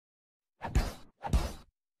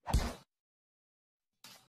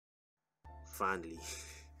finally,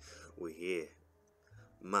 we're here.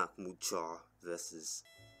 Manuel Charr versus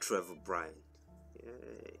Trevor Bryan.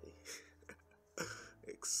 Yay.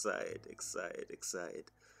 Excited.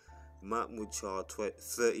 Manuel Charr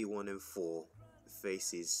 31-4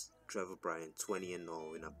 faces Trevor Bryan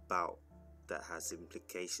 20-0 in a bout that has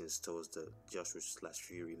implications towards the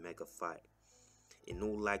Joshua/Fury mega fight. In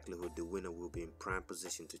all likelihood, the winner will be in prime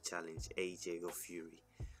position to challenge AJ or Fury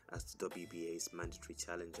as the WBA's mandatory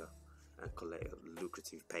challenger and collect a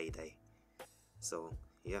lucrative payday. So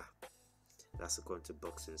yeah, that's according to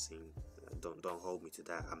boxing scene. Don't hold me to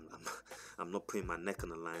that. I'm not putting my neck on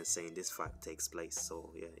the line saying this fight takes place.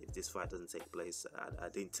 So yeah, if this fight doesn't take place, I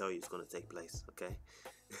didn't tell you it's gonna take place. Okay.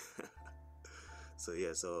 So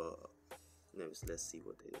yeah, let's see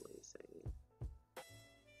what they're saying.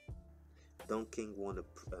 Don King won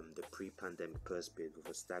the pre-pandemic purse bid with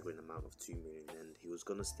a staggering amount of $2 million, and he was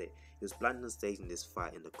planning on staging this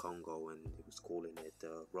fight in the Congo, and he was calling it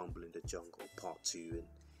Rumble in the Jungle Part 2, and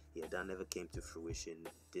yeah, that never came to fruition.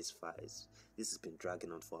 This has been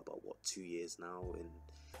dragging on for about 2 years now, and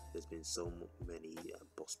there's been so many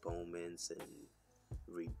postponements and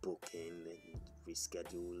rebooking and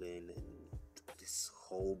rescheduling and this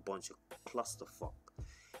whole bunch of clusterfuck.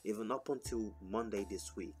 Even up until Monday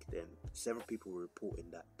this week, then several people were reporting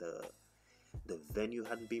that the venue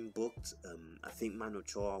hadn't been booked. I think Manuel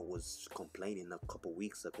Charr was complaining a couple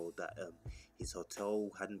weeks ago that his hotel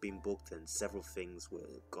hadn't been booked and several things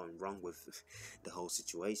were going wrong with the whole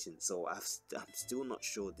situation. So I'm still not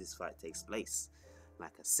sure this fight takes place,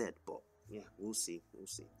 like I said, but yeah, we'll see.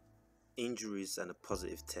 Injuries and a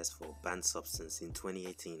positive test for a banned substance in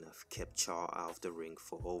 2018 have kept Charr out of the ring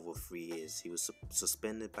for over 3 years. He was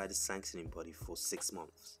suspended by the sanctioning body for 6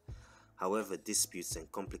 months. However, disputes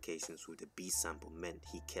and complications with the B sample meant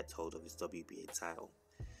he kept hold of his WBA title.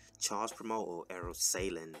 Charr's promoter Eros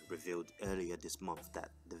Salen revealed earlier this month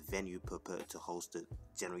that the venue purported to host the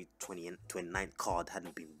January 29th card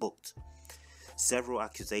hadn't been booked. Several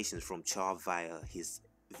accusations from Charr via his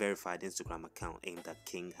verified Instagram account aimed at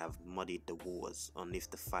King have muddied the waters on if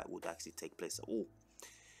the fight would actually take place at all.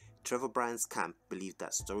 Trevor Bryan's camp believed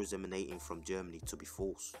that stories emanating from Germany to be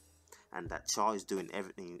false, and that Charr is doing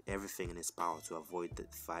everything in his power to avoid the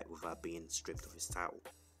fight without being stripped of his title.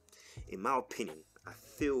 In my opinion, I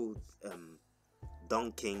feel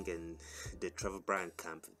Don King and the Trevor Bryan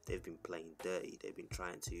camp, they've been playing dirty. They've been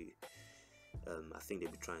trying to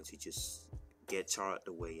just get Charr out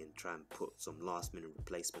the way and try and put some last minute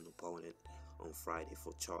replacement opponent on Friday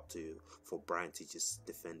for Bryan to just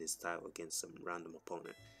defend his title against some random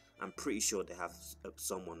opponent. I'm pretty sure they have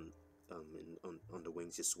someone on the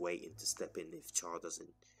wings just waiting to step in if Charr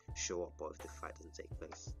doesn't show up or if the fight doesn't take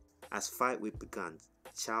place. As fight week began,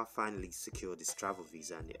 Charr finally secured his travel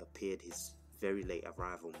visa, and it appeared his very late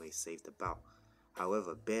arrival may save the bout.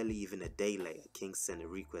 However, barely even a day later, King sent a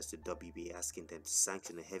request to WBA asking them to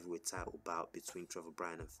sanction a heavyweight title bout between Trevor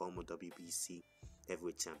Bryan and former WBC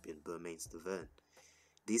heavyweight champion Bermane Stiverne.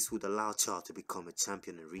 This would allow Charr to become a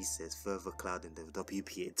champion in recess, further clouding the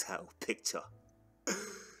WBA title picture.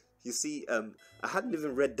 You see, I hadn't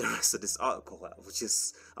even read the rest of this article. I was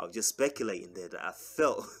just speculating there that I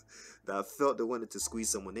felt they wanted to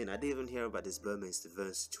squeeze someone in. I didn't even hear about this Bermane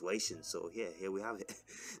Stiverne situation. So yeah, here we have it.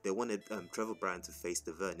 They wanted Trevor Bryan to face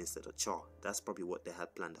Stiverne instead of Charr. That's probably what they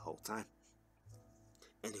had planned the whole time.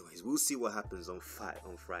 Anyways, we'll see what happens on Fight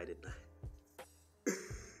on Friday night.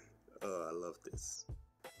 Oh, I love this.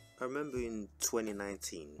 I remember in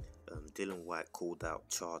 2019, Dylan White called out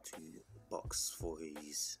Charr to box for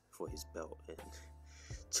his belt, and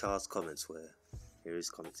Charr's comments were, here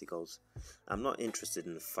his comments, he goes, "I'm not interested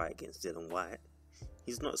in a fight against Dylan White.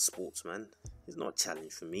 He's not a sportsman. He's not a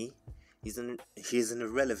challenge for me. He's an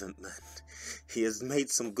irrelevant man. He has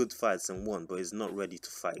made some good fights and won, but he's not ready to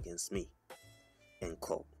fight against me." End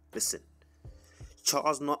quote. Listen,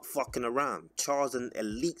 Charr's not fucking around. Charr's an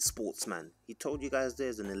elite sportsman. He told you guys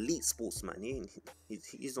there's an elite sportsman.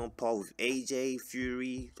 He's on par with AJ,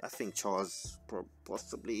 Fury. I think Charr's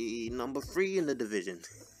possibly number 3 in the division.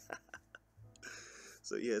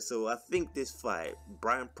 So I think this fight,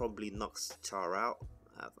 Bryan probably knocks Charr out.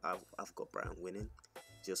 I've got Bryan winning,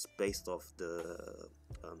 just based off the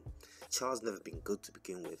Charr's never been good to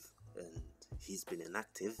begin with, and he's been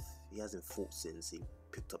inactive. He hasn't fought since he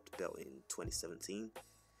picked up the belt in 2017.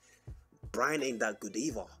 Bryan ain't that good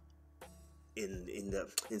either.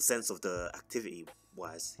 In sense of the activity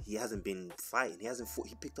wise, he hasn't been fighting. He hasn't fought.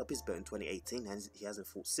 He picked up his belt in 2018 and he hasn't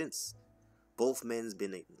fought since. Both men's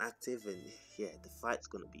been inactive, and yeah, the fight's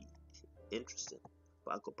gonna be interesting.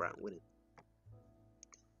 But I got Bryan winning.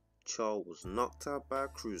 Charr was knocked out by a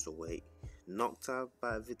cruiserweight knocked out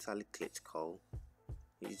by Vitaly Klitschko.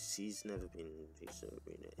 He's never been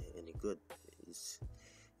any good. He's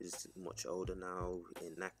much older now,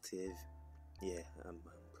 inactive. Yeah,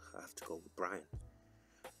 I have to go with Bryan.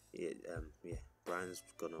 Yeah, Bryan's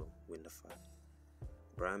gonna win the fight.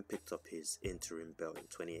 Bryan picked up his interim belt in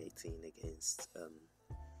 2018 against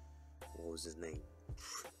what was his name?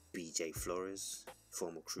 BJ Flores,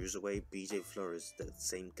 former cruiserweight. BJ Flores, the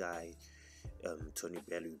same guy Tony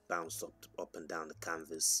Bellew bounced up and down the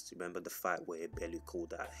canvas. Remember the fight where Bellew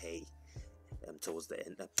called out "Hey" towards the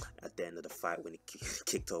end, at the end of the fight when he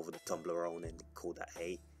kicked over the Toblerone and called out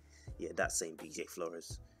 "Hey"? Yeah, that same BJ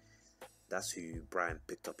Flores. That's who Bryan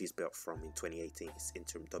picked up his belt from in 2018. His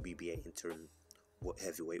interim WBA interim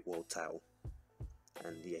heavyweight world title,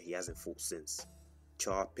 and yeah, he hasn't fought since.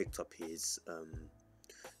 Charr picked up his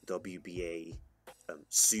WBA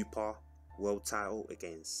super world title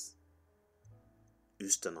against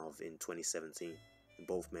Ustinov in 2017.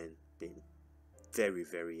 Both men been very,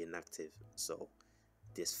 very inactive, so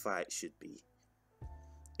this fight should be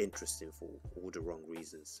interesting for all the wrong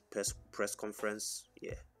reasons. Press conference,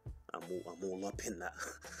 yeah, I'm all up in that.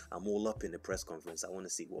 I'm all up in the press conference. I want to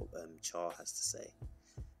see what Charr has to say,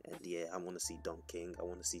 and yeah, I want to see Don King. I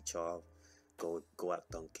want to see Charr go at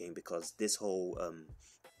Don King, because this whole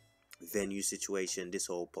venue situation, this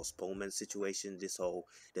whole postponement situation,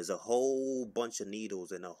 there's a whole bunch of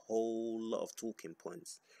needles and a whole lot of talking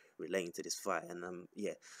points relating to this fight. And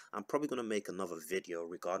I'm probably gonna make another video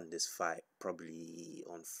regarding this fight probably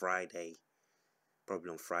on Friday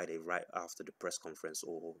right after the press conference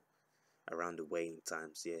or around the weighing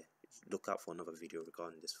times. Yeah, look out for another video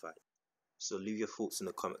regarding this fight. So leave your thoughts in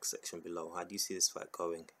the comment section below. How do you see this fight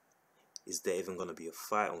going? Is there even gonna be a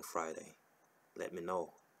fight on Friday? Let me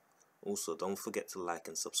know. Also, don't forget to like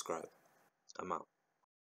and subscribe. I'm out.